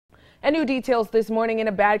And new details this morning in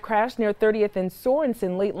a bad crash near 30th and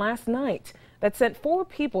Sorensen late last night that sent 4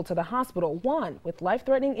 people to the hospital, 1 with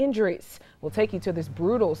life-threatening injuries. We'll take you to this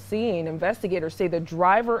brutal scene. Investigators say the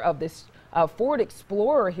driver of this Ford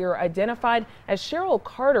Explorer here, identified as Cheryl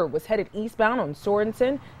Carter, was headed eastbound on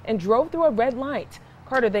Sorensen and drove through a red light.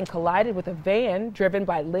 Carter then collided with a van driven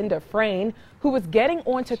by Linda Frayne, who was getting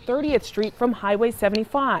onto 30th Street from Highway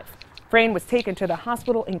 75. Frayne was taken to the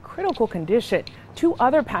hospital in critical condition. 2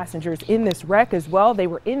 other passengers in this wreck as well. They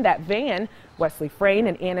were in that van. Wesley Frayne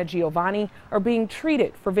and Anna Giovanni are being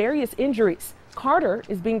treated for various injuries. Carter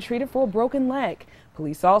is being treated for a broken leg.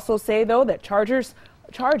 Police also say, though, that charges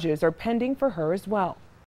are pending for her as well.